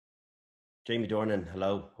Jamie Dornan,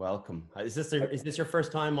 hello, welcome. Is this your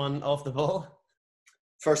first time on Off the Ball?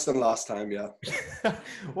 First and last time, yeah.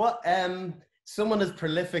 What someone as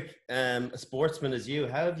prolific a sportsman as you,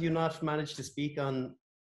 how have you not managed to speak on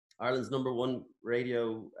Ireland's #1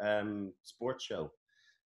 radio sports show?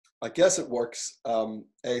 I guess it works.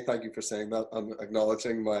 Thank you for saying that and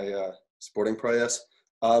acknowledging my sporting prowess.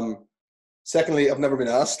 Secondly, I've never been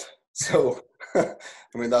asked, so I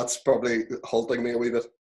mean that's probably halting me a wee bit.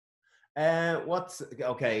 I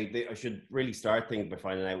should really start thinking by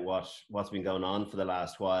finding out what's been going on for the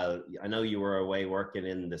last while. I know you were away working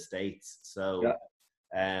in the States, so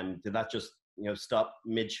Yeah. did that just stop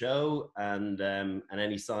mid-show? And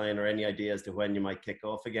any sign or any idea as to when you might kick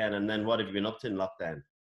off again? And then what have you been up to in lockdown?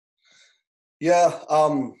 Yeah,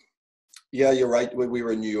 you're right. We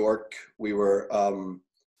were in New York. We were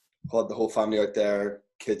had the whole family out there.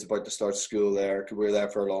 Kids about to start school there. We were there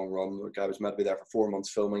for a long run. I was meant to be there for 4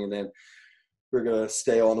 months filming, and then we we're going to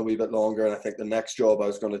stay on a wee bit longer. And I think the next job I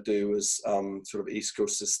was going to do was sort of East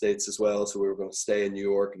Coast of the States as well. So we were going to stay in New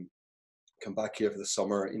York and come back here for the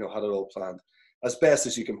summer. Had it all planned as best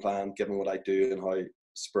as you can plan, given what I do and how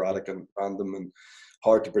sporadic and random and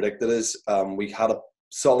hard to predict it is. We had a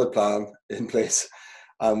solid plan in place,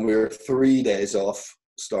 and we were 3 days off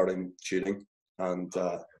starting shooting, and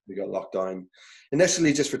we got locked down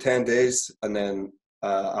initially just for 10 days, and then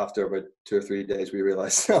after about 2 or 3 days we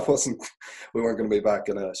realized we weren't going to be back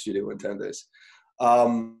in a studio in 10 days.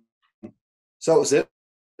 So that was it.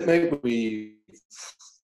 Maybe we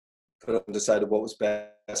decided what was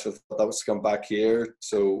best. We thought that was to come back here.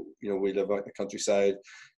 So we live out in the countryside,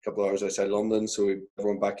 a couple of hours outside London, so we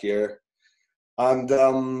everyone back here. And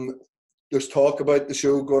there's talk about the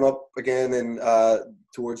show going up again in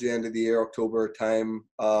towards the end of the year, October time.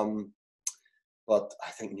 But I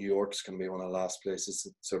think New York's going to be one of the last places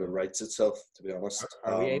that sort of writes itself, to be honest.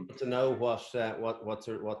 Are we able to know what's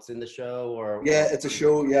in the show? Or yeah, it's a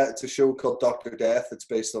show. Yeah, it's a show called Dr. Death. It's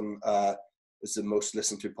based on it's the most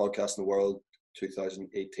listened to podcast in the world,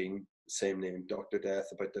 2018. Same name, Dr. Death,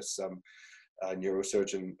 about this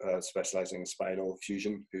neurosurgeon specializing in spinal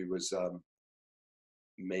fusion who was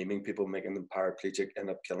maiming people, making them paraplegic, end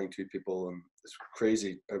up killing 2 people, and it's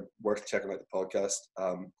crazy. Worth checking out the podcast.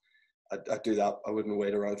 I'd do that. I wouldn't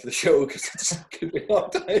wait around for the show because it could be a long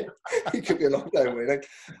time. It could be a long time waiting.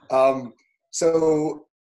 So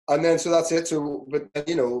that's it. So, but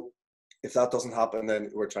if that doesn't happen,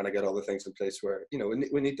 then we're trying to get all the things in place where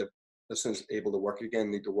we need to, as soon as able to work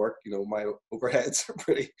again, need to work. My overheads are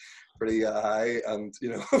pretty high, and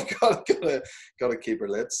I've got to keep her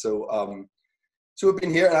lit. So we've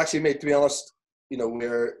been here, and actually, mate, to be honest, we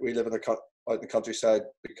live out in the countryside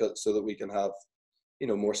so that we can have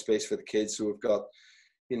more space for the kids. So we've got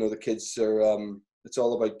the kids are it's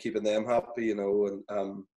all about keeping them happy, and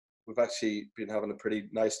we've actually been having a pretty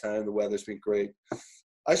nice time. The weather's been great.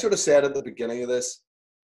 I sort of said at the beginning of this,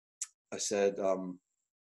 I said,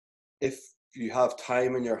 if you have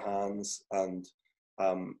time in your hands, and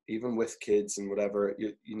even with kids and whatever,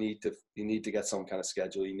 you need to get some kind of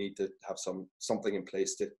schedule. You need to have something in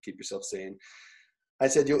place to keep yourself sane. I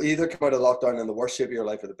said, you'll either come out of lockdown in the worst shape of your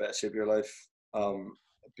life or the best shape of your life,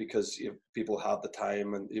 because people have the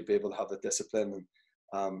time and you'll be able to have the discipline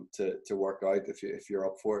and to work out if you're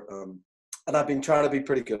up for it. And I've been trying to be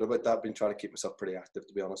pretty good about that. I've been trying to keep myself pretty active,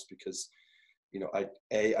 to be honest, because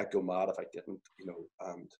I'd go mad if I didn't,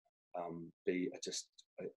 and B,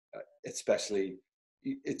 especially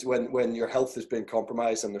it's when your health has been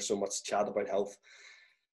compromised and there's so much chat about health,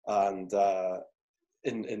 and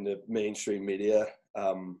in the mainstream media,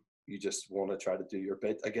 you just want to try to do your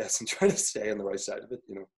bit, I guess, and try to stay on the right side of it,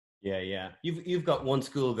 Yeah. You've got one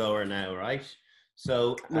school goer now, right?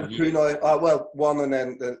 So two now. Well, one, and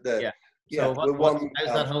then the So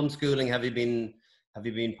how's that homeschooling? Have you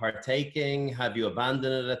been partaking? Have you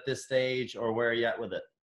abandoned it at this stage, or where are you at with it?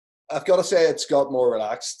 I've got to say it's got more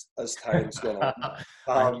relaxed as time's gone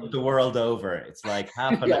on. The world over. It's like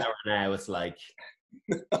half an hour now. It's like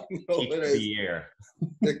the year.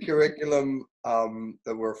 The curriculum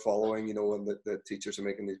that we're following, and the teachers are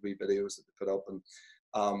making these wee videos that they put up,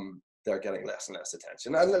 and they're getting less and less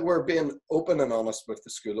attention. And we're being open and honest with the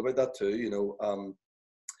school about that too.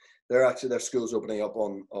 Their school's opening up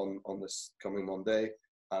on this coming Monday,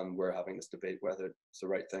 and we're having this debate whether it's the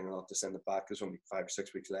right thing or not to send it back. There's only 5 or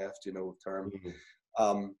 6 weeks left, of term.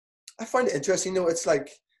 Mm-hmm. I find it interesting, it's like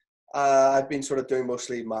I've been sort of doing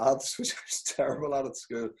mostly maths, which I was terrible at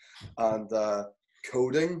school, and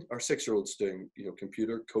coding. Our 6-year-old's doing,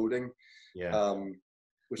 computer coding. Yeah.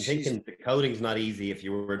 Which I'm thinking the coding's not easy if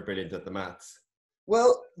you weren't brilliant at the maths.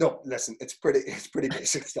 Well, no, listen, it's pretty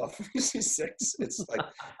basic stuff. She's 6. It's like,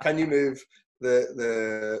 can you move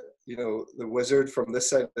the wizard from this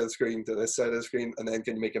side of the screen to this side of the screen, and then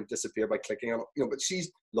can you make him disappear by clicking on it? But she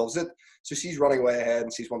loves it, so she's running way ahead,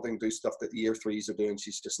 and she's wanting to do stuff that year 3s are doing.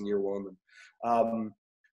 She's just in year 1, and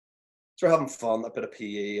so we're having fun. A bit of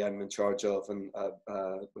PE I'm in charge of, and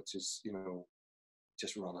which is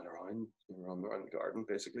just running around the garden.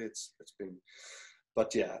 Basically, it's been.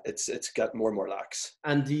 But yeah, it's got more and more lax.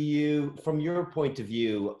 And do you, from your point of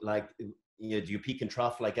view, like, do you peak and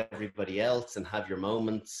trough like everybody else and have your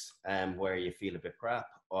moments where you feel a bit crap?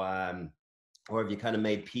 Or have you kind of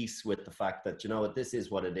made peace with the fact that, this is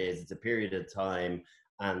what it is. It's a period of time,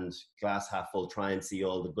 and glass half full, try and see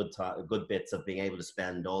all the good bits of being able to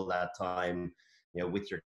spend all that time, with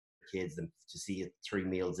your kids, and to see it 3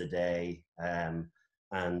 meals a day, and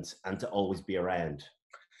to always be around.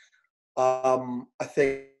 I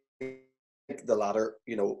think the latter.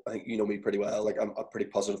 I think me pretty well. Like, I'm a pretty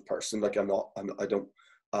positive person. Like, I'm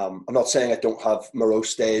not saying I don't have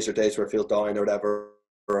morose days or days where I feel down or whatever.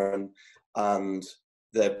 And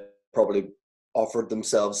they probably offered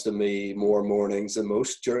themselves to me more mornings than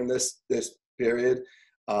most during this period.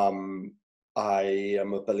 I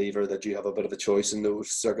am a believer that you have a bit of a choice in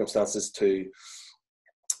those circumstances to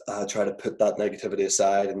try to put that negativity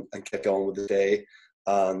aside and kick on with the day.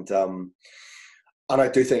 And I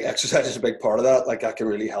do think exercise is a big part of that. Like, that can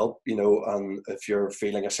really help, and if you're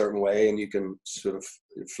feeling a certain way and you can sort of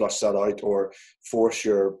flush that out or force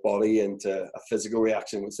your body into a physical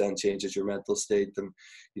reaction, which then changes your mental state. And,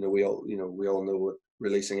 we all know what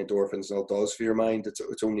releasing endorphins and all does for your mind.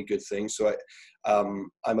 It's only good things. So I'm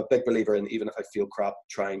a big believer in, even if I feel crap,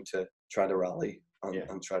 trying to rally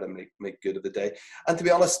and try to make good of the day. And to be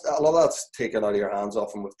honest, a lot of that's taken out of your hands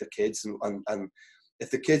often with the kids, and if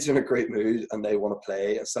the kids are in a great mood and they want to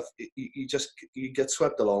play and stuff, you get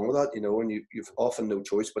swept along with that, and you've often no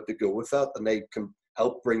choice but to go with that, and they can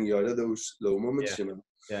help bring you out of those low moments.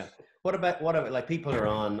 Yeah. What about like, people are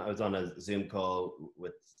on? I was on a Zoom call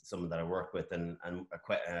with someone that I work with, and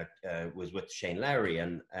was with Shane Lowry,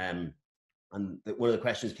 and one of the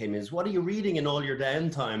questions came in is, what are you reading in all your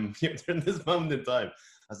downtime during this moment in time?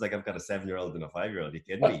 I was like, I've got a 7-year-old and a 5-year-old. Are you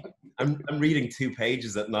kidding me? I'm reading 2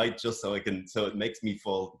 pages at night just so it makes me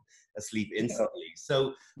fall asleep instantly.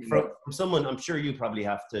 So from someone, I'm sure you probably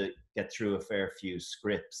have to get through a fair few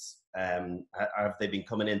scripts. Have they been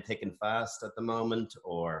coming in thick and fast at the moment,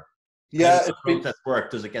 or how does the process work?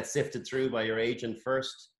 Does it get sifted through by your agent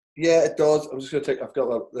first? Yeah, it does. I'm just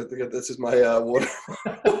gonna this is my water.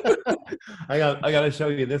 I got to show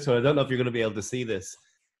you this one. I don't know if you're going to be able to see this.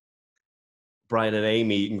 Brian and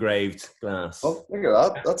Amy engraved glass. Oh, look at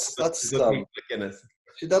that. That's Guinness.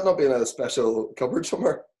 Should that not be in a special cupboard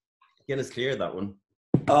somewhere? Guinness cleared that one.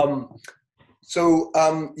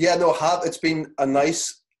 It's been a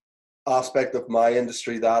nice aspect of my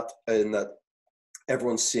industry that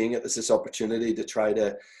everyone's seeing it as this opportunity to try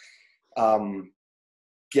to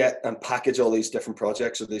get and package all these different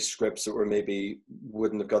projects or these scripts that maybe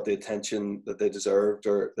wouldn't have got the attention that they deserved,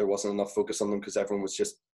 or there wasn't enough focus on them because everyone was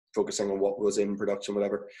just focusing on what was in production,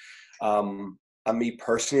 whatever. And me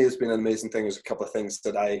personally, it's been an amazing thing. There's a couple of things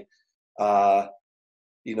that I'm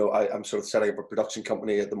sort of setting up a production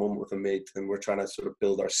company at the moment with a mate, and we're trying to sort of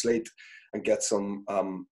build our slate and get some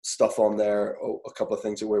stuff on there. A couple of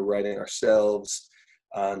things that we're writing ourselves,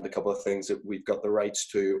 and a couple of things that we've got the rights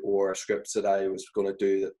to, or scripts that I was going to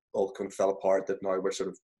do that all kind of fell apart that now we're sort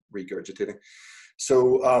of regurgitating.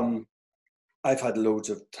 So I've had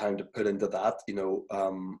loads of time to put into that,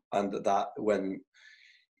 and that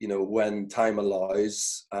when time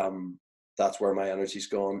allows, that's where my energy's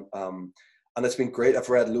gone. And it's been great. I've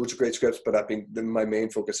read loads of great scripts, but my main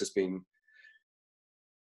focus has been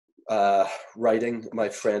writing. My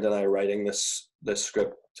friend and I writing this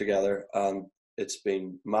script together, and it's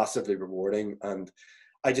been massively rewarding. And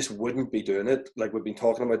I just wouldn't be doing it. Like, we've been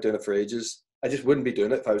talking about doing it for ages. I just wouldn't be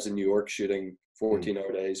doing it if I was in New York shooting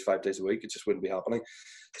 14-hour days, 5 days a week. It just wouldn't be happening.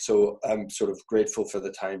 So I'm sort of grateful for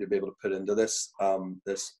the time to be able to put into this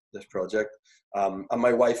project. And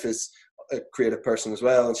my wife is a creative person as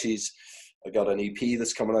well, and I got an EP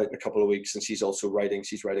that's coming out in a couple of weeks, and she's also writing.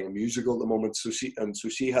 She's writing a musical at the moment. So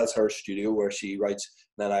she has her studio where she writes,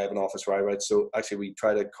 and then I have an office where I write. So actually, we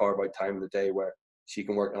try to carve out time in the day where she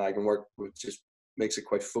can work and I can work, which just makes it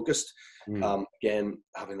quite focused. Again,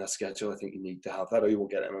 having that schedule, I think you need to have that, or you won't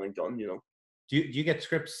get anything done. Do you get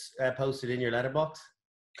scripts posted in your letterbox?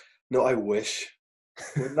 No, I wish.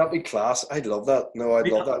 Wouldn't that be class? I'd love that. No, I'd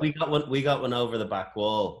love that. We got one over the back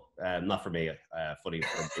wall. not for me, funny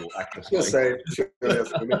for the actress. You'll say, sure,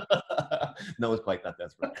 yes, No one's quite that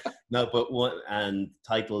desperate. No, but one, and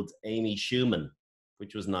titled Amy Schumann,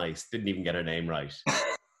 which was nice. Didn't even get her name right.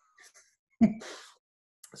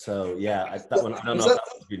 So yeah, that one, I don't know if that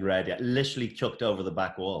one's been read yet. Literally chucked over the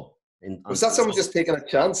back wall. Was that someone just taking a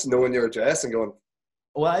chance, knowing your address and going?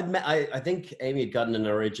 Well, I think Amy had gotten an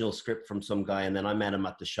original script from some guy, and then I met him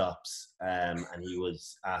at the shops, and he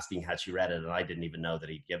was asking had she read it, and I didn't even know that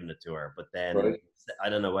he'd given it to her. But then Right. I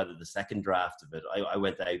don't know whether the second draft of it, I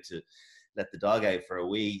went out to let the dog out for a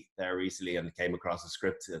wee there recently and came across a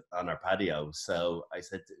script on our patio. So I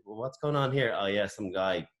said, well, what's going on here? Oh yeah, some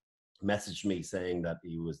guy messaged me saying that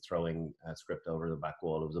he was throwing a script over the back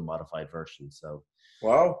wall. It was a modified version. So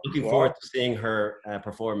Wow. looking forward to seeing her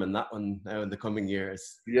perform in that one now in the coming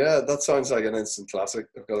years. Yeah, that sounds like an instant classic,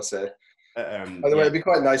 I've got to say. By the way, Yeah. it'd be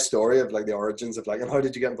quite a nice story of like the origins of like, and how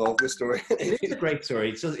did you get involved in this story? It's a great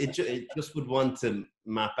story. It just would want to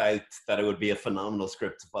map out that it would be a phenomenal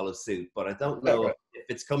script to follow suit, but I don't know if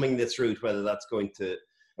it's coming this route, whether that's going to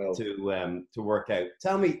work out.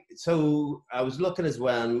 Tell me, so I was looking as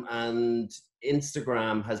well, and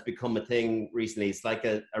Instagram has become a thing recently. It's like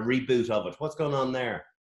a reboot of it. What's going on there?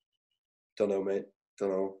 Don't know, mate.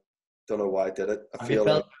 Don't know why I did it. I feel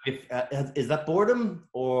like is that boredom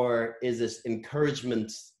or is it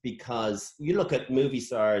encouragement? Because you look at movie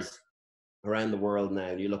stars around the world now,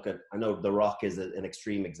 and you look at, I know The Rock is an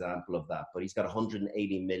extreme example of that, but he's got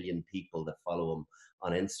 180 million people that follow him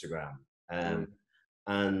on Instagram.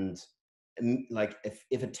 And like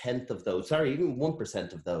if a tenth of those, sorry, even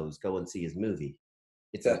 1% of those go and see his movie,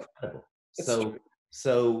 it's incredible.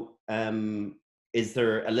 So is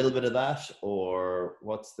there a little bit of that, or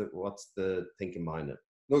what's the thinking behind it?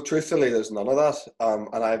 No, truthfully, there's none of that.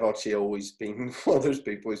 And I've actually always been one of those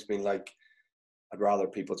people who's been like, I'd rather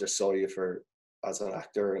people just saw you as an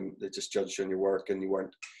actor and they just judged you on your work, and you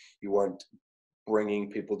weren't bringing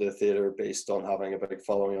people to the theater based on having a big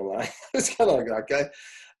following online. It's kind of like that guy.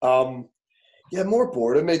 Yeah, more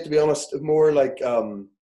boredom, mate, to be honest. More like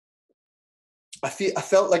I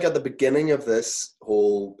felt like at the beginning of this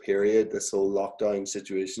whole period, this whole lockdown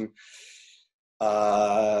situation,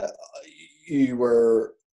 you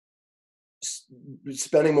were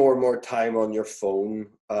spending more and more time on your phone,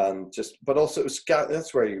 and but also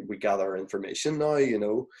that's where we gather information now, you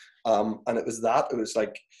know. And it was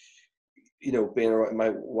like, you know, being around, my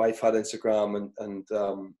wife had Instagram, and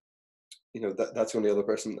you know, that's the only other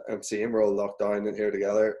person I'm seeing. We're all locked down in here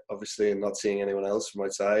together, obviously, and not seeing anyone else from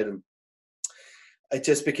outside. And it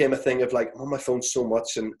just became a thing of like, I'm on my phone so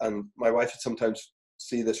much, and my wife would sometimes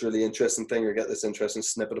see this really interesting thing or get this interesting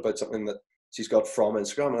snippet about something that she's got from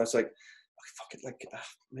Instagram, and I was like, oh, fuck it, like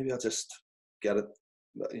maybe I'll just get it,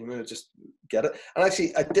 you know, just get it. And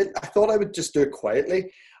actually, I thought I would just do it quietly,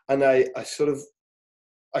 and I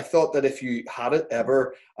thought that if you had it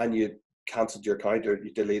ever and you cancelled your account or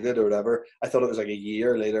you deleted or whatever, I thought it was like a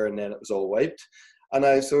year later and then it was all wiped. And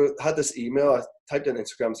I had this email, I typed in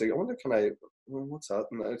Instagram saying, I wonder, what's that?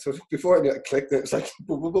 And so before I knew it, I clicked, it was like,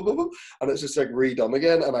 and it's just like redone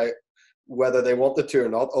again. And whether they wanted to or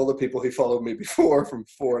not, all the people who followed me before from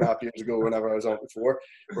 4.5 years ago, whenever I was on before,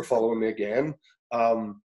 were following me again.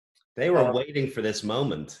 They were waiting for this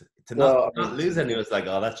moment to not lose anyone. It's like,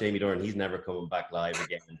 oh, that's Jamie Dornan. He's never coming back live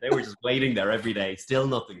again. They were just waiting there every day. Still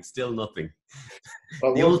nothing.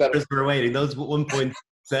 Well, the ultras were waiting. Those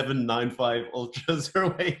 1.795 ultras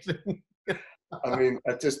are waiting. I mean,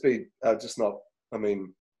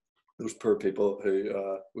 those poor people who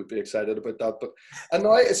would be excited about that. But and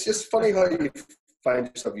now it's just funny how you find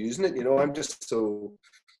yourself using it. You know, I'm just so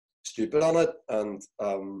stupid on it, and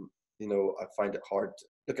you know, I find it hard.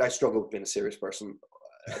 Look, I struggle with being a serious person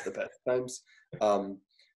at the best times.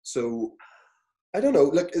 So I don't know.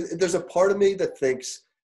 Look, there's a part of me that thinks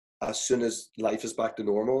as soon as life is back to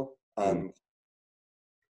normal and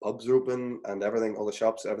pubs are open and everything, all the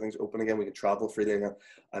shops, everything's open again, we can travel freely again,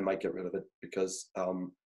 I might get rid of it, because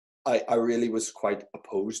I really was quite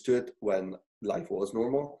opposed to it when life was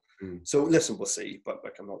normal. So listen, we'll see, but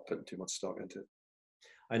like, I'm not putting too much stock into it.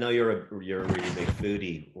 I know you're a really big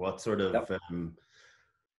foodie. What sort of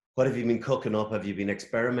what have you been cooking up? Have you been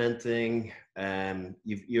experimenting?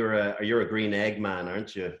 You're a green egg man,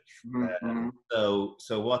 aren't you? So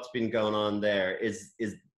what's been going on there? Is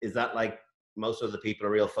that like most of the people a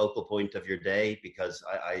real focal point of your day? Because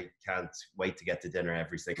I can't wait to get to dinner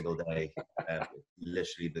every single day.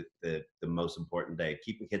 Literally the most important day.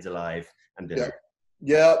 Keeping kids alive and dinner.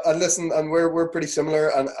 Yeah, and listen, and we're pretty similar,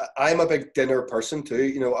 and I'm a big dinner person too.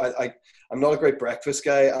 You know, I'm not a great breakfast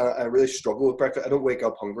guy. I really struggle with breakfast. I don't wake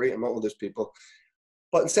up hungry. I'm not one of those people.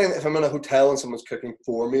 But instead, if I'm in a hotel and someone's cooking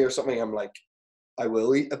for me or something, I'm like, I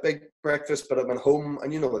will eat a big breakfast. But I'm at home,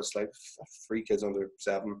 and you know what it's like, 3 kids under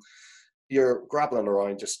 7, you're grappling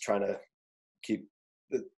around just trying to keep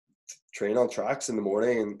the train on tracks in the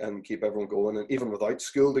morning and keep everyone going. And even without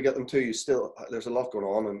school to get them to, there's a lot going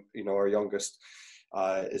on. And, you know, our youngest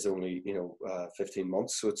is only, 15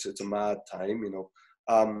 months. So it's a mad time, you know.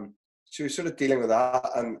 So you're sort of dealing with that.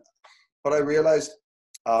 But I realized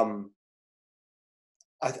I'm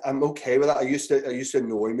okay with that. I used to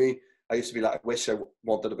annoy me. I used to be like, I wish I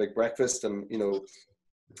wanted a big breakfast. And, you know,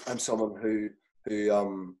 I'm someone who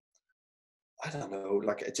I don't know,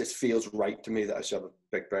 like it just feels right to me that I should have a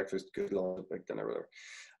big breakfast, good lunch, big dinner, whatever.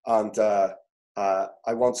 And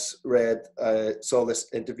I once saw this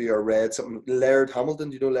interview or read something. Laird Hamilton,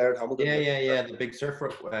 do you know Laird Hamilton? Yeah. The big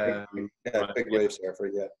surfer. Big wave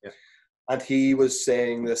surfer, yeah. And he was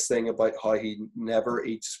saying this thing about how he never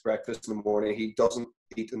eats breakfast in the morning. He doesn't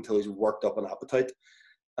eat until he's worked up an appetite.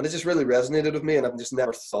 And it just really resonated with me. And I've just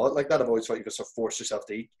never thought like that. I've always thought you could sort of force yourself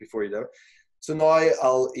to eat before you do. So now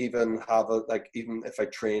I'll even have even if I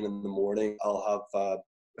train in the morning, I'll have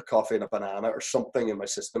a coffee and a banana or something in my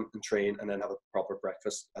system and train, and then have a proper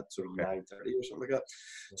breakfast at sort of 9:30 or something like that.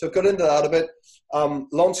 So I've got into that a bit.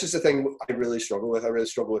 Lunch is the thing I really struggle with. I really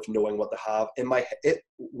struggle with knowing what to have.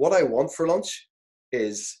 What I want for lunch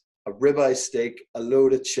is a ribeye steak, a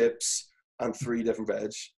load of chips, and 3 different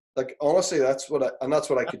veg. Like honestly, that's what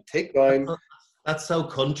I could take down. That's so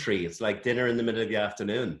country. It's like dinner in the middle of the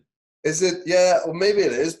afternoon. Is it? Yeah, well, maybe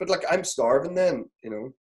it is. But like, I'm starving then, you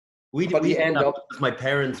know. We end up, because my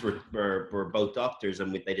parents were both doctors,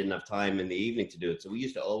 and they didn't have time in the evening to do it. So we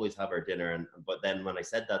used to always have our dinner. But then when I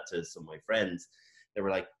said that to some of my friends, they were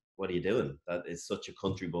like, "What are you doing? That is such a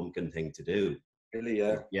country bumpkin thing to do." Really?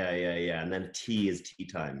 Yeah. Yeah. And then tea is tea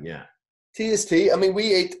time. Yeah. Tea is tea. I mean,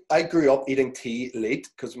 I grew up eating tea late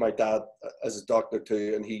because my dad is a doctor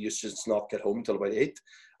too, and he used to just not get home until about 8.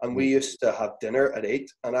 And we used to have dinner at 8.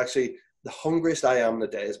 And actually, the hungriest I am in a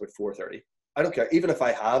day is about 4:30. I don't care. Even if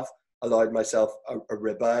I have allowed myself a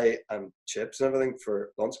ribeye and chips and everything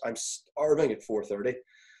for lunch, I'm starving at 4:30.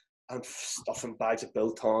 I'm stuffing bags of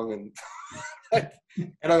biltong and anything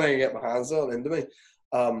I can get my hands on into me.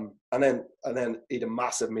 And then eat a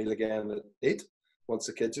massive meal again at 8 once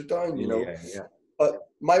the kids are down, you know. Yeah. But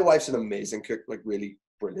my wife's an amazing cook, like really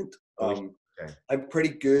brilliant. I'm pretty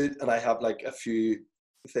good, and I have like a few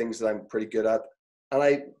things that I'm pretty good at. And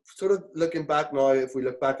I sort of, looking back now, if we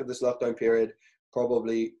look back at this lockdown period,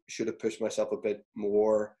 probably should have pushed myself a bit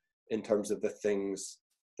more in terms of the things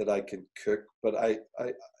that I can cook. But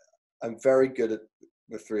I'm very good at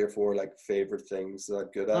the 3 or 4 like favorite things that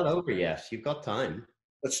I'm good at. Not over yet. You've got time.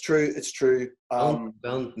 It's true. It's true.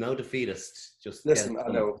 Don't no defeatist. Just listen.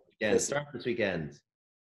 I know. Start this weekend.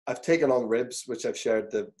 I've taken on ribs, which I've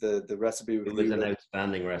shared the recipe with you. It was an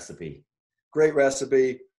outstanding recipe. Great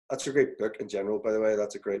recipe. That's a great book in general, by the way.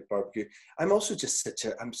 That's a great barbecue. I'm also just such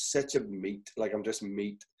a meat. Like I'm just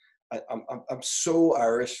meat. I'm so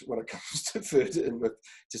Irish when it comes to food, and with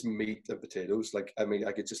just meat and potatoes. Like, I mean,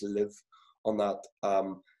 I could just live on that.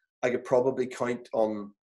 I could probably count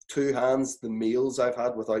on 2 hands the meals I've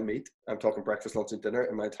had without meat. I'm talking breakfast, lunch, and dinner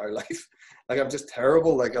in my entire life. Like, I'm just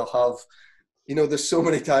terrible. Like, I'll have, you know, there's so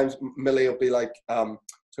many times Millie will be like, so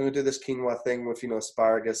I'm gonna do this quinoa thing with, you know,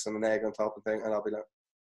 asparagus and an egg on top of thing, and I'll be like,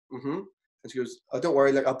 and she goes, oh, don't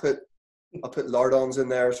worry, like I'll put lardons in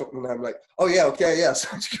there or something, and I'm like, oh yeah, okay, yeah. So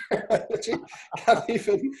I literally can't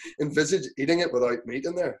even envisage eating it without meat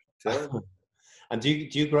in there. And do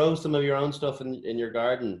you grow some of your own stuff in your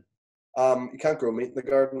garden? You can't grow meat in the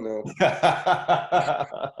garden, no.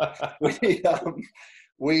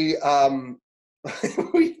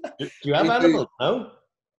 Do you have animals? No.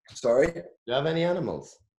 Sorry. Do you have any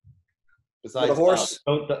animals? Besides a horse.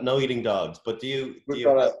 No eating dogs, but do you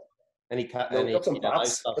have any cat? No, any got some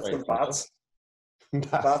bats. Got some bats.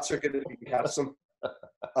 Bats are good if you can catch them.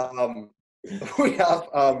 We've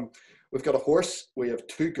got a horse. We have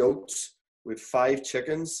 2 goats. We have 5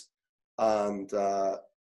 chickens, and a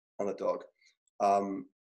dog.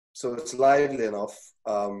 So it's lively enough.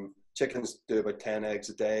 Chickens do about 10 eggs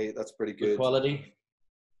a day. That's pretty good. Quality.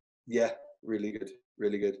 Yeah, really good,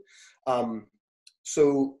 really good.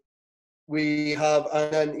 So we have,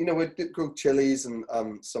 and then, you know, we grow chilies and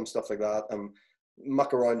some stuff like that.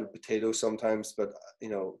 Muck around with potatoes sometimes, but, you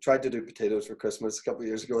know, tried to do potatoes for Christmas a couple of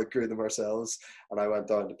years ago. I grew them ourselves, and I went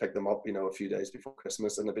down to pick them up, you know, a few days before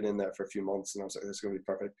Christmas, and I've been in there for a few months, and I was like, this is going to be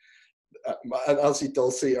perfect. And Elsie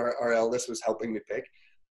Dulcie, our eldest, was helping me pick,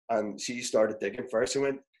 and she started digging first. She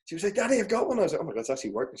went, She was like, Daddy, I've got one. I was like, oh my God, it's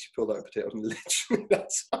actually working. She pulled out a potato and literally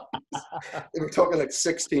that's they were talking like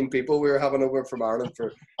 16 people we were having over from Ireland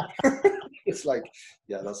for. It's like,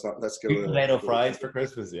 yeah, let's go. Potato fries for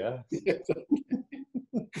Christmas, yeah.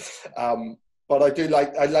 But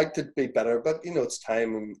I like to be better, but it's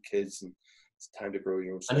time and kids and it's time to grow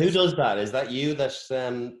your own stuff. And who does that? Is that you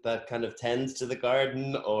that kind of tends to the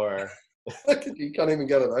garden, or you can't even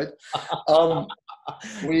get it out?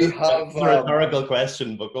 We have a rhetorical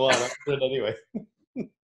question, but go on, answer it anyway.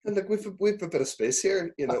 And look, we've a bit of space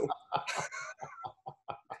here, we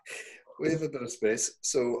have a bit of space.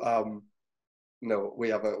 So no, we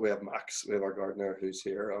have Max, we have our gardener who's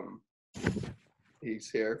here.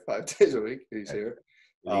 He's here 5 days a week. He's here,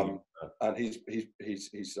 and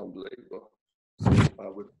he's unbelievable.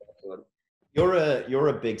 You're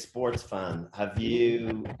a big sports fan. Have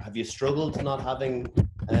you struggled not having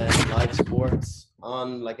live sports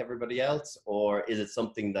on like everybody else, or is it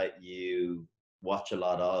something that you watch a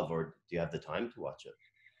lot of, or do you have the time to watch it?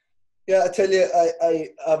 Yeah, I tell you, I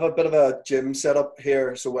have a bit of a gym set up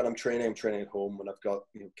here. So when I'm training at home. When I've got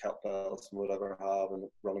kettlebells and whatever I have, and a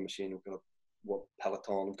running machine, I've got a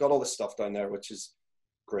Peloton. I've got all this stuff down there, which is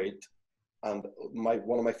great. And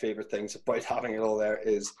one of my favorite things about having it all there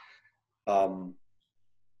is I have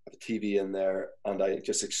a TV in there, and I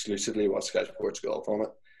just exclusively watch Sky Sports Golf on it.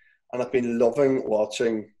 And I've been loving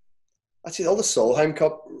watching. Actually, all the Solheim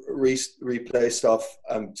Cup replay stuff,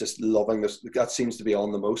 I'm just loving this. That seems to be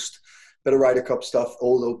on the most. Bit of Ryder Cup stuff,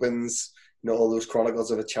 Old Opens, all those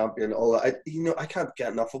Chronicles of a Champion, all that. I can't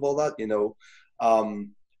get enough of all that,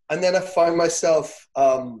 And then I find myself,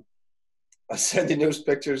 I sent you those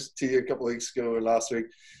pictures to you a couple of weeks ago or last week,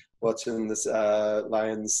 watching this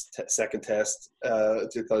Lions second test,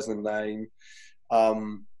 2009.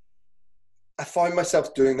 I find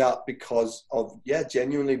myself doing that because of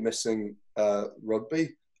genuinely missing rugby,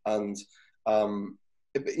 and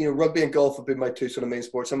rugby and golf have been my two sort of main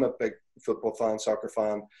sports. I'm a big football fan, soccer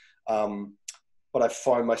fan, but I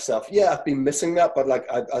find myself I've been missing that. But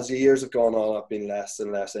as the years have gone on, I've been less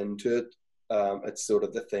and less into it. It's sort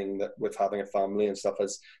of the thing that with having a family and stuff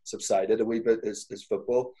has subsided a wee bit is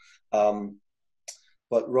football,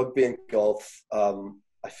 but rugby and golf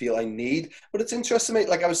I feel I need. But it's interesting, mate.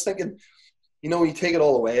 I was thinking. You take it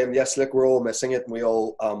all away, and yes, look, we're all missing it, and we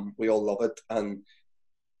all love it, and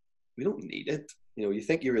we don't need it. You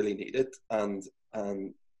think you really need it, and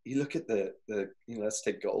you look at the let's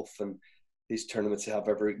take golf and these tournaments they have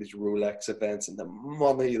these Rolex events and the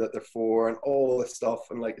money that they're for and all this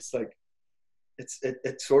stuff, and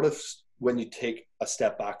it's sort of when you take a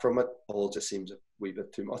step back from it, all just seems a wee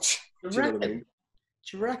bit too much. Do you know what I mean?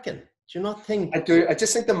 Do you reckon? Do you not think? I do. I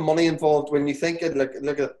just think the money involved when you think it.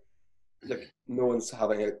 Look at. No one's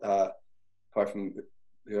having it, apart from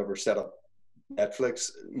whoever set up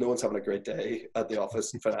Netflix, no one's having a great day at the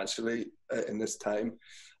office financially in this time.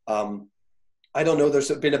 I don't know,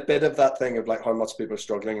 there's been a bit of that thing of how much people are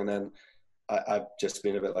struggling, and then I've just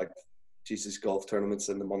been a bit like, Jesus, golf tournaments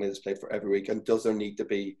and the money that's played for every week, and does there need to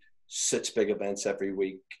be such big events every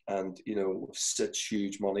week, and such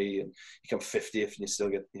huge money, and you come 50th and you still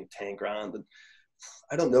get 10 grand, and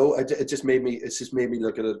I don't know. It's just made me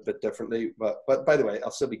look at it a bit differently. But by the way,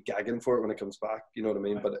 I'll still be gagging for it when it comes back. You know what I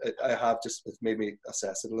mean? But it's made me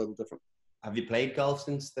assess it a little different. Have you played golf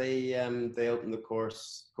since they opened the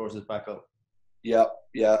courses back up? Yeah.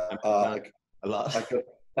 A lot.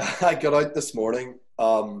 I got out this morning.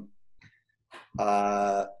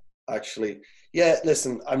 Actually,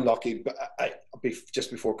 listen, I'm lucky. But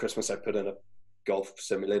just before Christmas, I put in a golf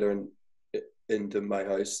simulator into my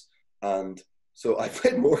house, and so I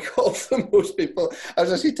played more golf than most people. I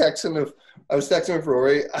was actually texting with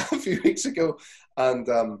Rory a few weeks ago, and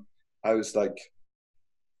I was like,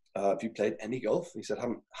 "Have you played any golf?" He said,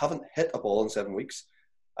 "Haven't hit a ball in 7 weeks."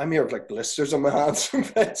 I'm here with blisters on my hands from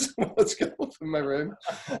playing so much golf in my room.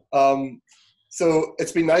 So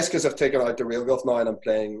it's been nice because I've taken out the real golf now, and I'm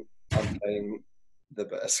playing the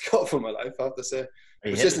best golf of my life, I have to say.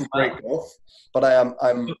 Which isn't great golf, but I'm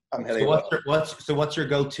hitting. So what's your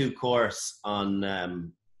go-to course on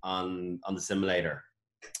the simulator?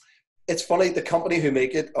 It's funny, the company who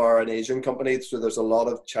make it are an Asian company, so there's a lot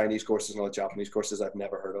of Chinese courses and a lot of Japanese courses I've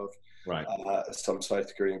never heard of. Right. Some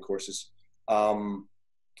South Korean courses.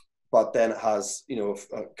 But then it has,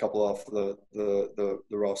 a couple of the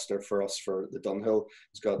roster for us for the Dunhill.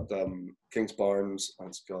 It's got Kings Barnes, and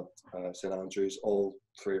it's got St Andrews, all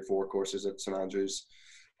 3 or 4 courses at St Andrews.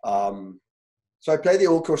 So I play the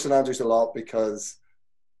old course St Andrews a lot because,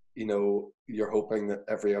 you're hoping that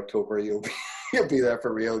every October you'll be there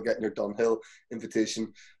for real, getting your Dunhill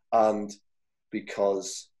invitation, and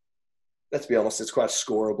because let's be honest, it's quite a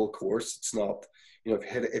scoreable course. It's not,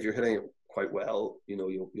 if you're hitting it quite well,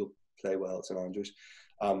 you'll play well at St Andrews.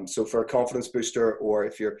 So for a confidence booster, or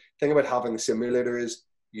if you're thinking about having the simulator, is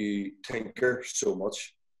you tinker so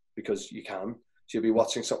much because you can. So you'll be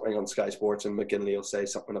watching something on Sky Sports and McGinley will say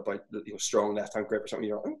something about strong left-hand grip or something.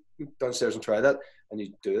 You're like, downstairs and try that, and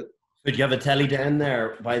you do it. But you have a telly down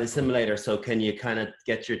there by the simulator, so can you kind of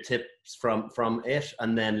get your tips from it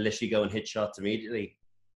and then literally go and hit shots immediately?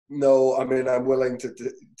 No, I mean, I'm willing to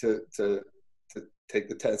take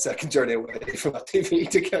the 10-second journey away from that TV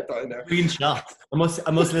to get down there. Green shot. I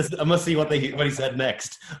must listen. I must see what he said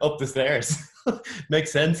next. Up the stairs.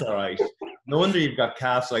 Makes sense, all right. No wonder you've got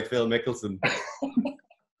calves like Phil Mickelson.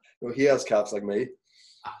 Well, he has calves like me.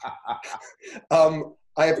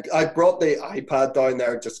 I brought the iPad down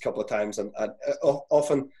there just a couple of times, and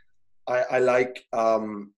often I like,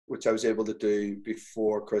 which I was able to do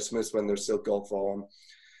before Christmas when there's still golf on,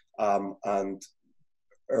 and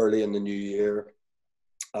early in the new year,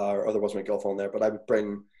 or there wasn't golf on there, but I would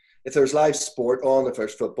bring, if there's live sport on, if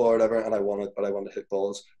there's football or whatever, and I want to hit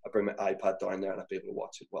balls, I'd bring my iPad down there and I'd be able to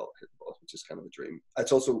watch it while I hit the balls, which is kind of a dream.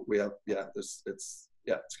 It's also, it's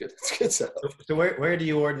good. It's good setup. So where do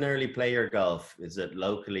you ordinarily play your golf? Is it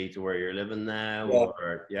locally to where you're living now? Yeah.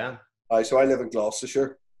 Or yeah? So I live in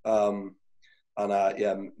Gloucestershire. And a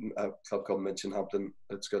club called Minchinhampton.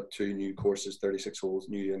 It's got 2 new courses, 36 holes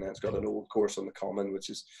new, and then it's got an old course on the Common, which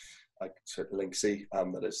is like sort of linksy.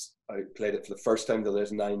 That is, I played it for the first time.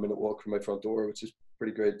 There's a 9-minute walk from my front door, which is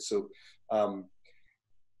pretty great. So, and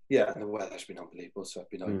the weather's been unbelievable. So I've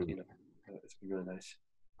been out, it's been really nice.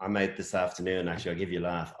 I'm out this afternoon. Actually, I'll give you a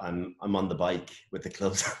laugh. I'm on the bike with the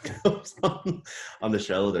clubs on the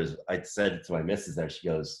shoulders. I said to my missus there, she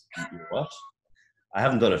goes, "You're what?" I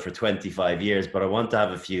haven't done it for 25 years, but I want to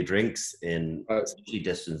have a few drinks socially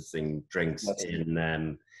distancing drinks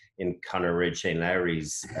in Connor Ridge, Shane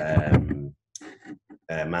Lowry's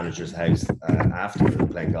manager's house after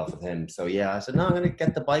playing golf with him. So yeah, I said, no, I'm going to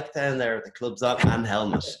get the bike down there, the clubs on and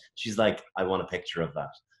helmet. She's like, I want a picture of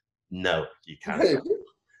that. No, you can't. Hey,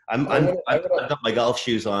 I've got my golf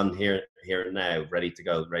shoes on here now, ready to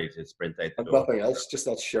go, ready to sprint out the door. Nothing else, just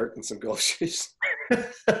that shirt and some golf shoes.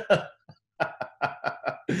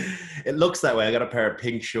 It looks that way. I got a pair of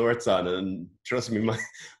pink shorts on, and trust me,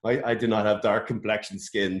 I do not have dark complexion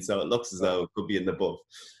skin, so it looks as though it could be in the buff.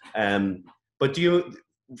 But do you,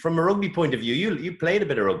 from a rugby point of view, you played a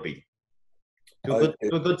bit of rugby to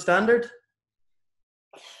a good standard?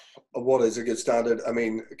 What is a good standard? I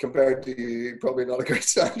mean, compared to you, probably not a great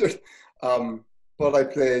standard. But I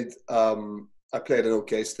played an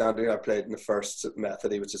okay standard. I played in the first at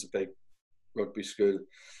Methody, which is a big rugby school.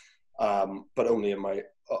 But only in my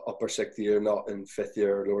upper 6th year, not in 5th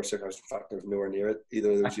year or lower 6th. In fact, I was nowhere near it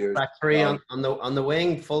either of those years. Back three on the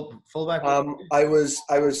wing, fullback. I was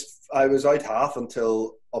out half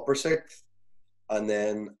until upper 6th, and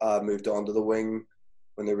then moved on to the wing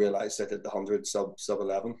when they realised I did the 100 sub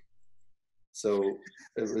 11. So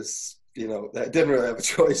it was, I didn't really have a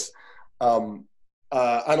choice. And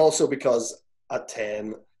also because at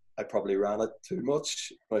 10 I probably ran it too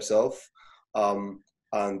much myself.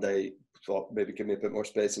 And they thought maybe give me a bit more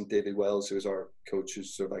space, and David Wells, who was our coach,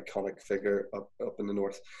 who's sort of iconic figure up in the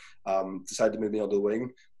north, decided to move me onto the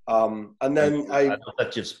wing. And then I love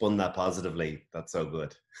that you've spun that positively. That's so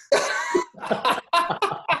good.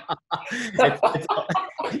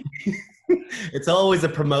 It's always a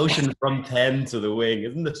promotion from 10 to the wing,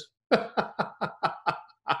 isn't it?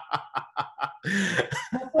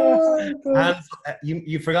 Hands,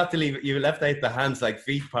 you forgot to leave. You left out the hands like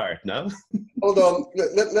feet part. No. Hold on.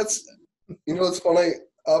 Let's. It's funny.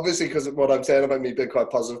 Obviously, because of what I'm saying about me being quite a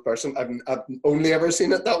positive person, I've only ever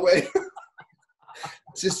seen it that way.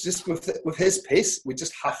 just with his pace, we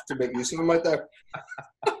just have to make use of him out there.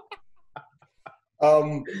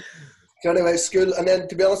 So anyway, school, and then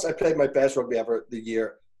to be honest, I played my best rugby ever the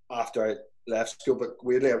year after I left school. But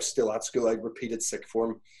weirdly, I was still at school. I repeated sick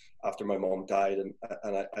form after my mom died, and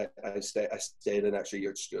I stayed an extra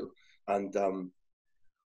year at school. And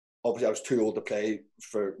obviously, I was too old to play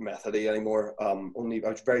for Methody anymore. I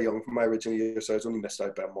was very young for my original year, so I was only missed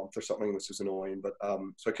out by a month or something, which was annoying. But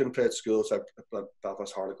so I couldn't play at school, so I played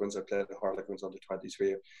Belfast Harlequins. I played the Harlequins under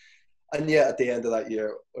 23, and yeah, at the end of that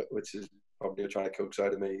year, which is probably trying to coax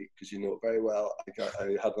out of me because you know it very well, I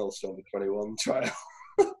had an Ulster under 21 trial.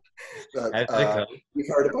 That,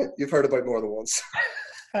 you've heard about more than once.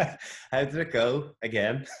 How did it go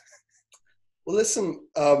again? Well, listen,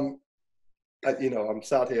 I'm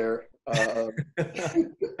sat here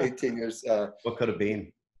 18 years. What could have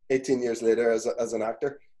been? 18 years later as an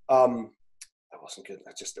actor. I wasn't good.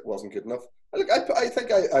 It wasn't good enough. Look, I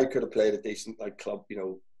think I could have played a decent like club, you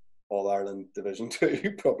know, All Ireland Division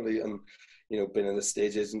 2 probably, and you know, been in the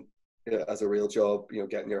stages and as a real job, you know,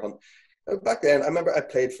 getting your hunt. Back then, I remember I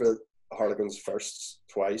played for Harlequins firsts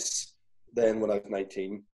twice. Then when I was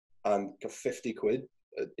 19, and got 50 quid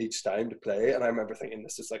each time to play, and I remember thinking,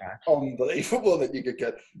 this is like unbelievable that you could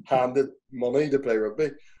get handed money to play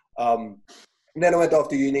rugby. And then I went off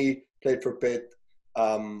to uni, played for a bit.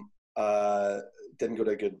 Didn't go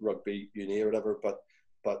to a good rugby uni or whatever,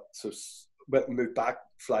 but so went and moved back,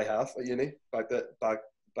 fly half at uni, back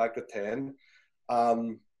to 10.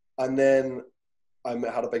 And then I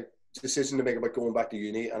had a big decision to make about going back to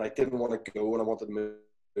uni, and I didn't want to go, and I wanted to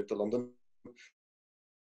move to London.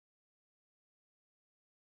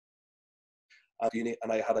 Uni,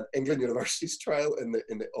 and I had an England Universities trial in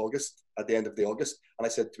the August, at the end of the August, and I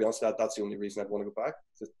said, to be honest, that's the only reason I'd want to go back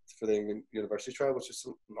for the England University trial, which is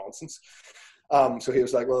some nonsense. So he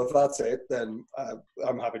was like, well, if that's it, then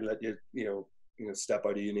I'm happy to let you step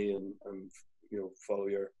out of uni and you know, follow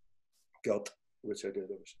your gut, which I did.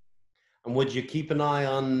 And would you keep an eye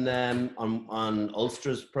on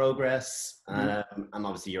Ulster's progress? And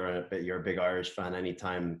obviously you're a big Irish fan.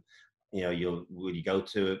 Anytime, you know, would you go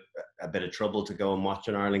to a bit of trouble to go and watch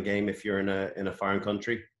an Ireland game if you're in a foreign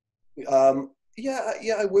country? Yeah,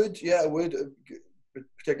 I would. Yeah, I would.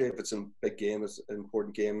 Particularly if it's a big game, it's an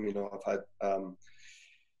important game. You know, I've had.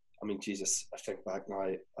 I mean, Jesus, I think back now.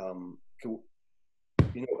 You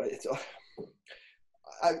know, it's.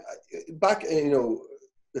 Back. You know,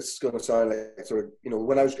 this is going to sound like sort of, you know,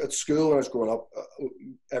 when I was at school, when I was growing up,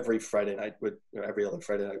 every Friday night every other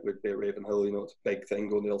Friday night would be at Ravenhill. You know, it's a big thing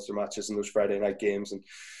going to Ulster matches and those Friday night games, and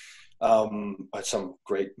I had some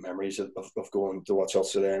great memories of going to watch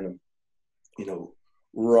Ulster then, and you know,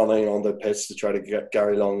 running on the pitch to try to get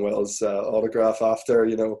Gary Longwell's autograph after.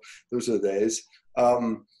 You know, those are the days.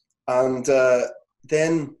 And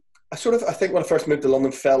then I think when I first moved to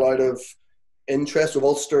London, fell out of interest with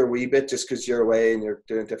Ulster a wee bit, just because you're away and you're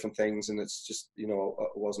doing different things, and it's just, you know,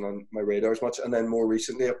 it wasn't on my radar as much. And then more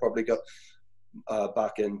recently, I probably got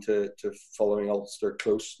back into following Ulster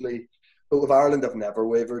closely. But with Ireland, I've never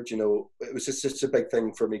wavered. You know, it was just a big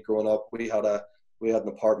thing for me growing up. We had an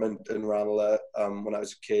apartment in Ranelagh when I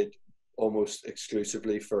was a kid, almost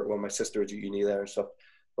exclusively for when my sister was at uni there and stuff.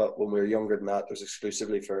 But when we were younger than that, it was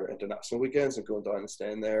exclusively for international weekends and going down and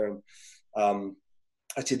staying there. And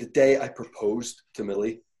actually, the day I proposed to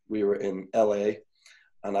Millie, we were in LA,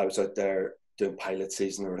 and I was out there doing pilot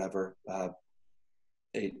season or whatever,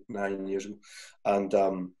 8-9 years ago, and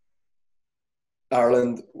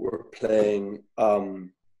Ireland were playing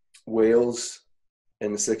Wales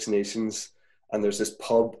in the Six Nations, and there's this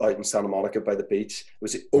pub out in Santa Monica by the beach. It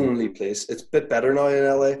was the only place. It's a bit better now in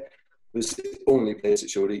LA. It was the only place that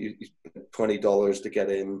showed it. You $20 to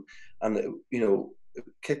get in, and you know, it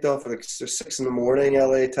kicked off at like 6 in the morning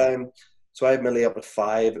LA time. So I had Millie up at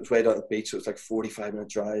 5. It was way down at the beach, so it was like 45-minute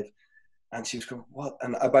drive. And she was going, what?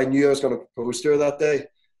 And I knew I was going to propose to her that day.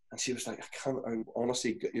 And she was like,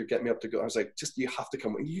 honestly, you're getting me up to go. I was like, you have to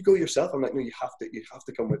come with me. You go yourself. I'm like, no, you have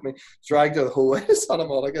to come with me. Dragged her the whole way to Santa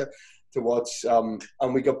Monica to watch.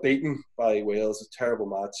 And we got beaten by Wales. A terrible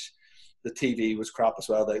match. The TV was crap as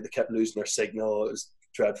well. They kept losing their signal. It was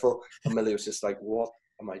dreadful. And Millie was just like, what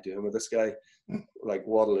am I doing with this guy? Like,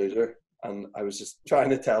 what a loser. And I was just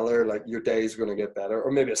trying to tell her, like, your day's going to get better.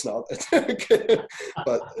 Or maybe it's not.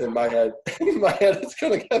 But in my head, it's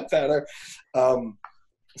going to get better. Yeah,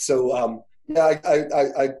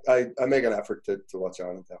 I make an effort to watch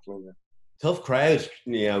Ireland, definitely. Yeah. Tough crowd,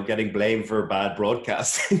 you know, getting blamed for bad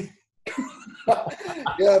broadcasting.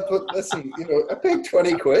 Yeah, but listen, you know, I paid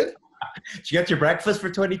 20 quid. Did you get your breakfast for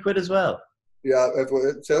 20 quid as well? Yeah,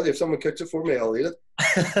 if someone cooks it for me, I'll eat it.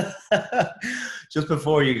 Just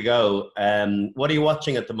before you go, what are you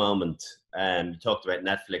watching at the moment? You talked about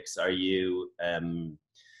Netflix. Are you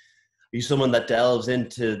someone that delves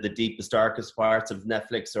into the deepest, darkest parts of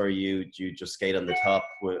Netflix, or do you just skate on the top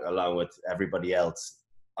along with everybody else?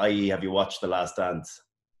 I.e., have you watched The Last Dance?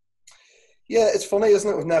 Yeah, it's funny,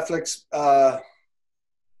 isn't it, with Netflix?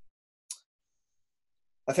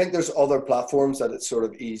 I think there's other platforms that it's sort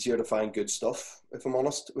of easier to find good stuff, if I'm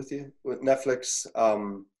honest with you. With Netflix,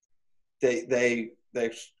 they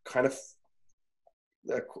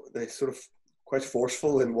sort of quite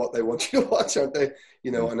forceful in what they want you to watch, aren't they?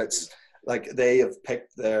 You know, and it's like they have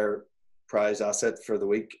picked their prize asset for the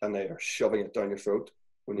week and they are shoving it down your throat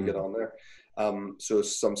when you get on there. So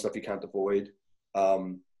some stuff you can't avoid.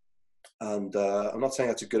 I'm not saying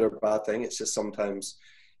that's a good or bad thing. It's just sometimes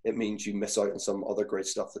it means you miss out on some other great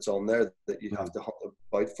stuff that's on there that you have to hunt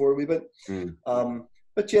about for a wee bit.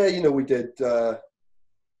 But yeah, you know, we did.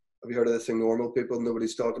 Have you heard of this thing, Normal People?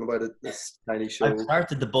 Nobody's talking about it. This tiny show. I've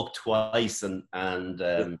started the book twice and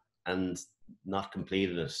Yeah. not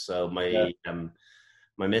completed it. So Yeah.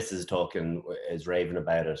 my missus is raving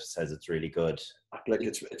about it. Says it's really good. Like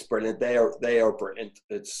it's brilliant. They are brilliant.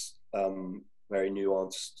 It's very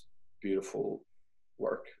nuanced, beautiful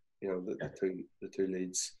work. You know, the two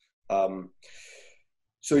leads.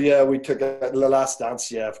 So yeah, we took The Last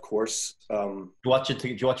Dance. Yeah, of course.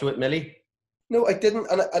 Did you watch it with Millie? No, I didn't.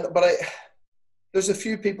 But there's a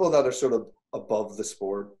few people that are sort of above the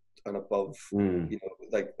sport and above, you know,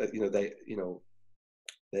 like, you know,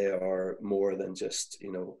 they are more than just,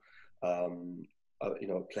 you know,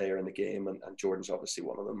 a player in the game, and Jordan's obviously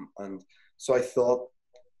one of them. And so I thought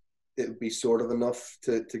it would be sort of enough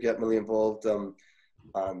to get Millie involved.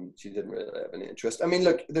 And she didn't really have any interest. I mean,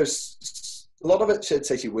 look, there's a lot of it she'd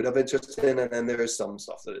say she would have interest in, and then there is some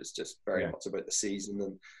stuff that is just very much about the season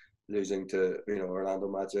and losing to, you know, Orlando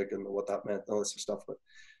Magic and what that meant and all this sort of stuff. But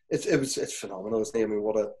it's phenomenal, isn't it? I mean,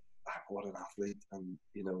 what an athlete, and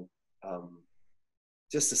you know,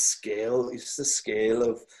 just the scale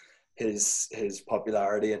of his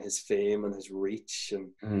popularity and his fame and his reach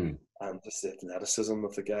and just the athleticism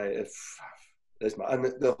of the guy. And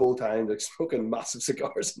the whole time they're smoking massive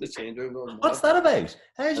cigars in the change room. What's that about?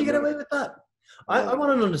 How did you get away with that? I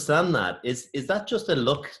want to understand that. Is that just a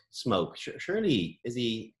look smoke? Surely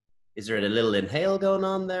is there a little inhale going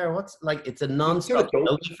on there? What's like? It's a non-stop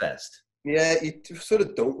smoky fest. Yeah, you sort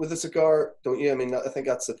of don't with a cigar, don't you? I mean, I think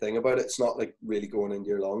that's the thing about it. It's not like really going into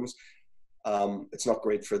your lungs. It's not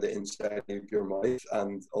great for the inside of your mouth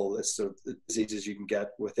and all this sort of diseases you can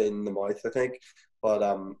get within the mouth, I think. But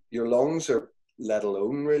your lungs are let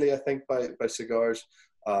alone, really, I think, by cigars.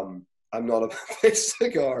 I'm not a big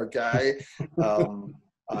cigar guy.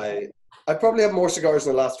 I probably have more cigars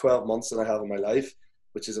in the last 12 months than I have in my life,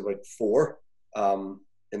 which is about 4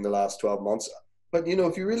 in the last 12 months. But, you know,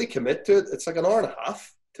 if you really commit to it, it's like an hour and a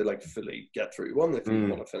half to like fully get through one if you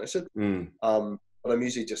want to finish it. But I'm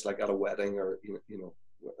usually just like at a wedding or, you know,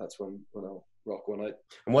 that's when I'll rock one out.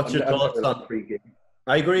 And what's your thoughts on pre-game?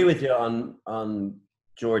 I agree with you on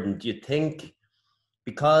Jordan. Do you think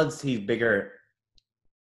because he's bigger,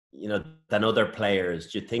 you know, than other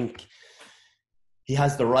players, do you think he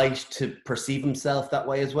has the right to perceive himself that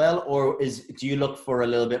way as well? Or do you look for a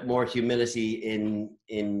little bit more humility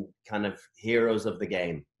in kind of heroes of the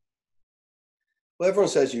game? Well, everyone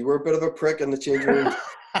says you were a bit of a prick in the change room.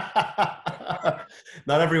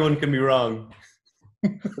 Not everyone can be wrong.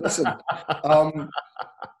 Listen,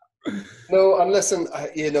 no, and listen,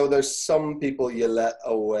 you know, there's some people you let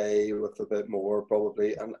away with a bit more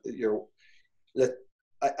probably, and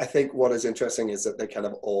I think what is interesting is that they kind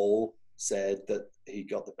of all said that he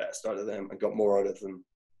got the best out of them and got more out of them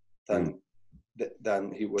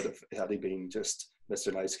than he would have had he been just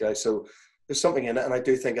Mr. Nice Guy. So there's something in it, and I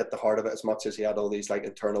do think at the heart of it, as much as he had all these like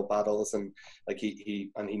internal battles and like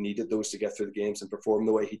he needed those to get through the games and perform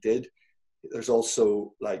the way he did, there's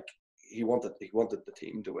also like he wanted the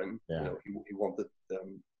team to win. You know, he wanted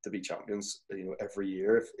them to be champions, you know, every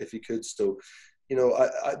year if he could. So, you know,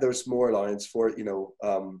 there's more allowance for it, you know,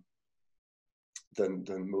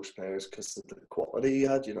 than most players because of the quality he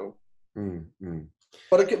had, you know.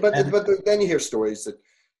 But then you hear stories that,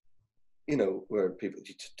 you know, where people,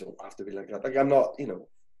 you just don't have to be like that. Like I'm not, you know,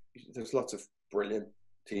 there's lots of brilliant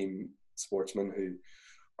team sportsmen who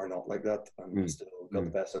are not like that and still got the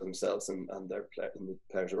best of themselves and the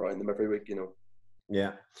players around them every week, you know.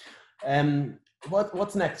 Yeah.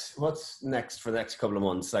 What's next? What's next for the next couple of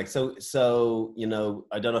months? Like so you know,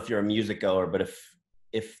 I don't know if you're a music goer, but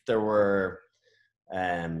if there were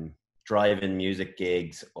drive-in music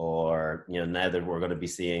gigs, or you know, now that we're going to be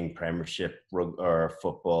seeing Premiership or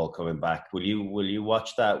football coming back, will you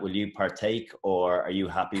watch that? Will you partake, or are you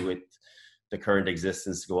happy with the current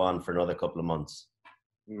existence to go on for another couple of months?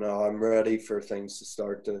 No, I'm ready for things to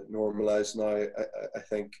start to normalise now. I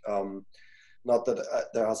think not that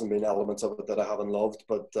there hasn't been elements of it that I haven't loved,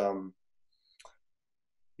 but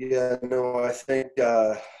yeah, no, I think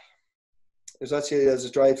there's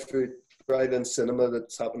a drive-in cinema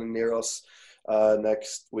that's happening near us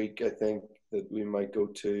next week, I think, that we might go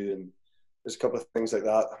to, and there's a couple of things like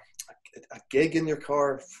that. A gig in your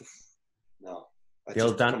car? No.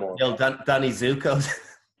 Danny Zuko.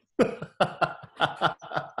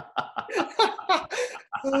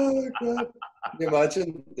 Oh God! Can you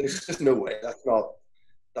imagine? There's just no way. That's not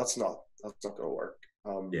going to work.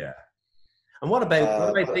 Yeah. And what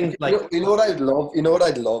about things like? You know what I'd love? You know what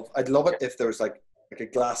I'd love? I'd love it if there was like a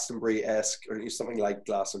Glastonbury-esque or something like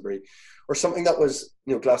Glastonbury, or something that was,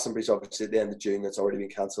 you know, Glastonbury's obviously at the end of June. That's already been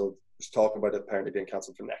cancelled. there's talk about it apparently being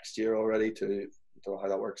cancelled for next year already. Don't know how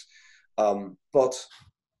that works. But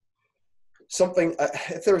something,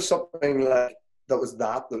 if there was something like that was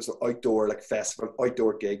an outdoor like festival,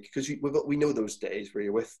 outdoor gig, because we know those days where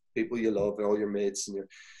you're with people you love and all your mates and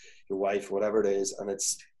your wife or whatever it is, and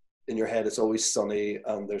it's in your head it's always sunny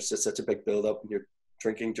and there's just such a big build up and you're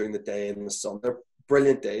drinking during the day in the sun. They're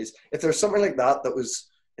brilliant days. If there's something like that was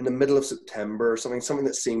in the middle of September or something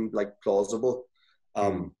that seemed like plausible,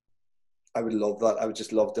 I would love that. I would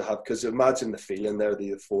just love to have, because imagine the feeling there, the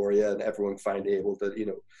euphoria, and everyone finally able to,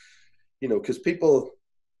 because people,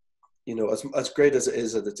 as great as it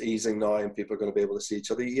is that it's easing now and people are going to be able to see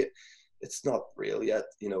each other, it's not real yet.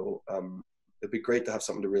 It'd be great to have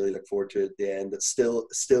something to really look forward to at the end. It's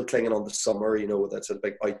still clinging on the summer, that's a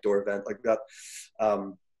big outdoor event like that.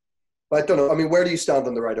 But I don't know. I mean, where do you stand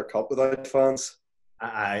on the Ryder Cup without fans?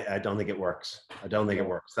 I don't think it works. I don't think it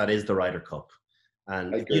works. That is the Ryder Cup.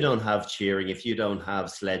 And if you don't have cheering, if you don't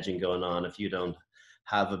have sledging going on, if you don't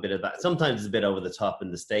have a bit of that, sometimes it's a bit over the top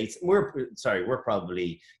in the States. We're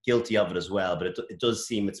probably guilty of it as well, but it does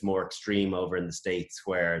seem it's more extreme over in the States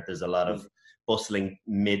where there's a lot of bustling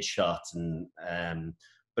mid shots.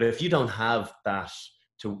 But if you don't have that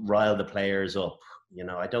to rile the players up,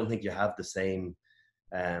 I don't think you have the same,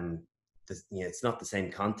 it's not the same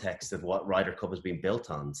context of what Ryder Cup has been built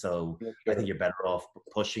on. So I think you're better off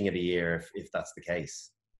pushing it a year if that's the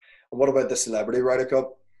case. And what about the Celebrity Ryder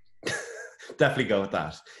Cup? Definitely go with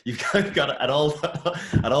that. You've got to, at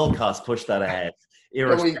all costs, push that ahead,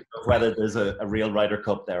 irrespective of whether there's a real Ryder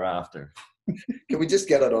Cup thereafter. Can we just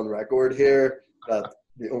get it on record here that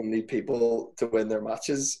the only people to win their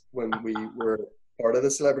matches when we were part of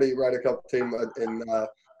the Celebrity Ryder Cup team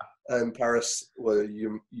in Paris were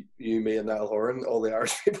you, me, and Niall Horan, all the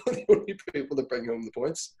Irish people, the only people to bring home the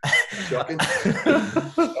points. Shocking.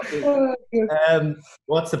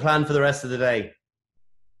 What's the plan for the rest of the day?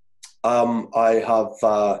 I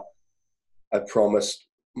promised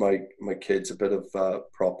my kids a bit of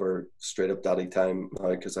proper straight up daddy time now,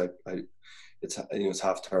 because it's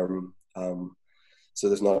half term, so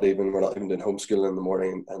we're not even doing homeschooling in the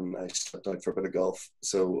morning, and I stepped out for a bit of golf.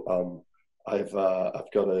 So I've got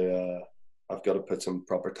to put some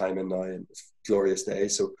proper time in now, and it's a glorious day.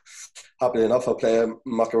 So happily enough, I'll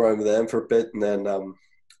muck around with them for a bit, and then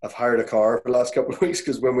I've hired a car for the last couple of weeks,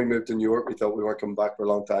 because when we moved to New York, we thought we weren't coming back for a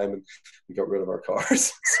long time, and we got rid of our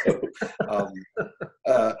cars. So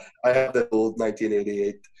I have the old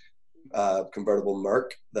 1988 convertible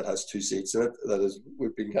Merc that has 2 seats in it.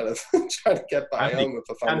 We've been kind of trying to get by on with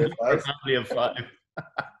a family of 5.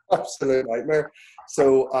 Absolute nightmare.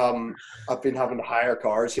 So I've been having to hire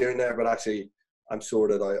cars here and there, but actually I'm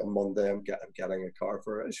sorted out. On Monday I'm getting a car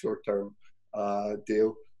for a short-term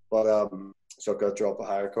deal, but so I've got to drop a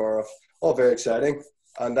hire car off. All very exciting.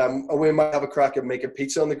 And we might have a crack at making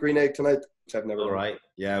pizza on the green egg tonight, which I've never done. Right.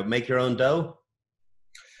 Yeah, make your own dough?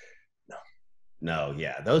 No,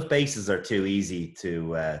 yeah. Those bases are too easy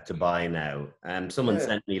to buy now. Someone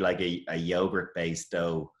sent me like a yogurt-based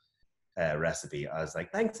dough recipe. I was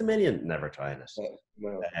like, thanks a million. Never trying it.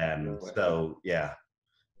 So yeah.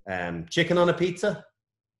 Chicken on a pizza?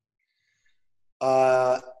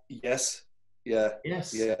 Yes. Yeah.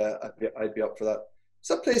 Yes. Yeah, I'd be up for that. Is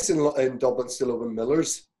that place in Dublin still open,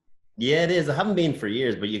 Miller's? Yeah, it is. I haven't been for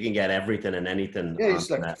years, but you can get everything and anything. Yeah, it's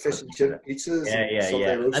like fish and chip pizzas.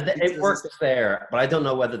 Yeah. And it works there, but I don't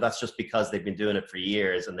know whether that's just because they've been doing it for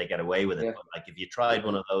years and they get away with it. Yeah. But like, if you tried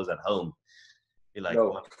one of those at home, you're like,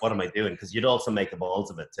 what am I doing? Because you'd also make the balls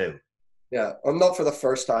of it too. Yeah, I'm not for the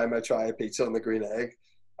first time I try a pizza on the green egg.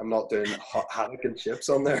 I'm not doing haddock and chips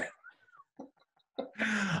on there.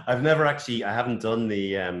 I haven't done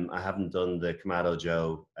the Kamado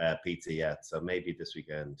Joe pizza yet, so maybe this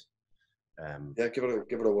weekend. Yeah, give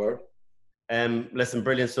it a whirl. Listen,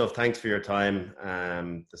 brilliant stuff. Thanks for your time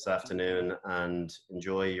this afternoon, and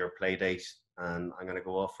enjoy your play date. And I'm going to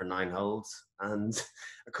go off for 9 holes and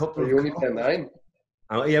a couple. You only play 9?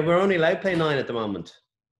 Oh yeah, we're only allowed to play 9 at the moment.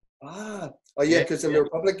 Oh yeah, because in the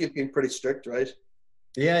Republic you've been pretty strict, right?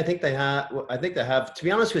 Yeah, I think they have. To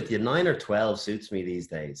be honest with you, 9 or 12 suits me these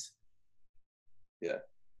days. Yeah.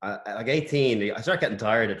 Like 18, I start getting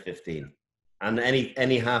tired at 15. And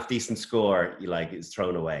any half decent score is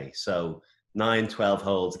thrown away. So 9, 12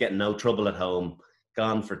 holes, getting no trouble at home,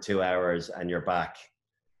 gone for 2 hours, and you're back.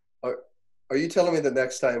 Are you telling me the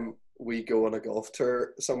next time we go on a golf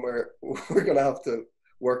tour somewhere, we're going to have to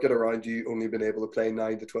work it around you only being able to play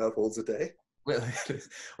 9 to 12 holes a day? Well,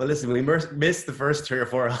 listen, we missed the first 3 or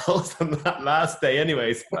 4 holes on that last day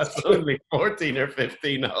anyway, so that's only 14 or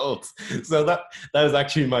 15 holes. So that was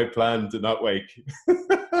actually my plan to not wake.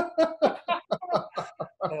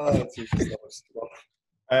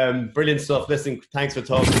 Brilliant stuff. Listen, thanks for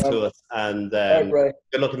talking to us, and Right,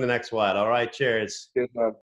 good luck in the next while. All right, cheers. Good man.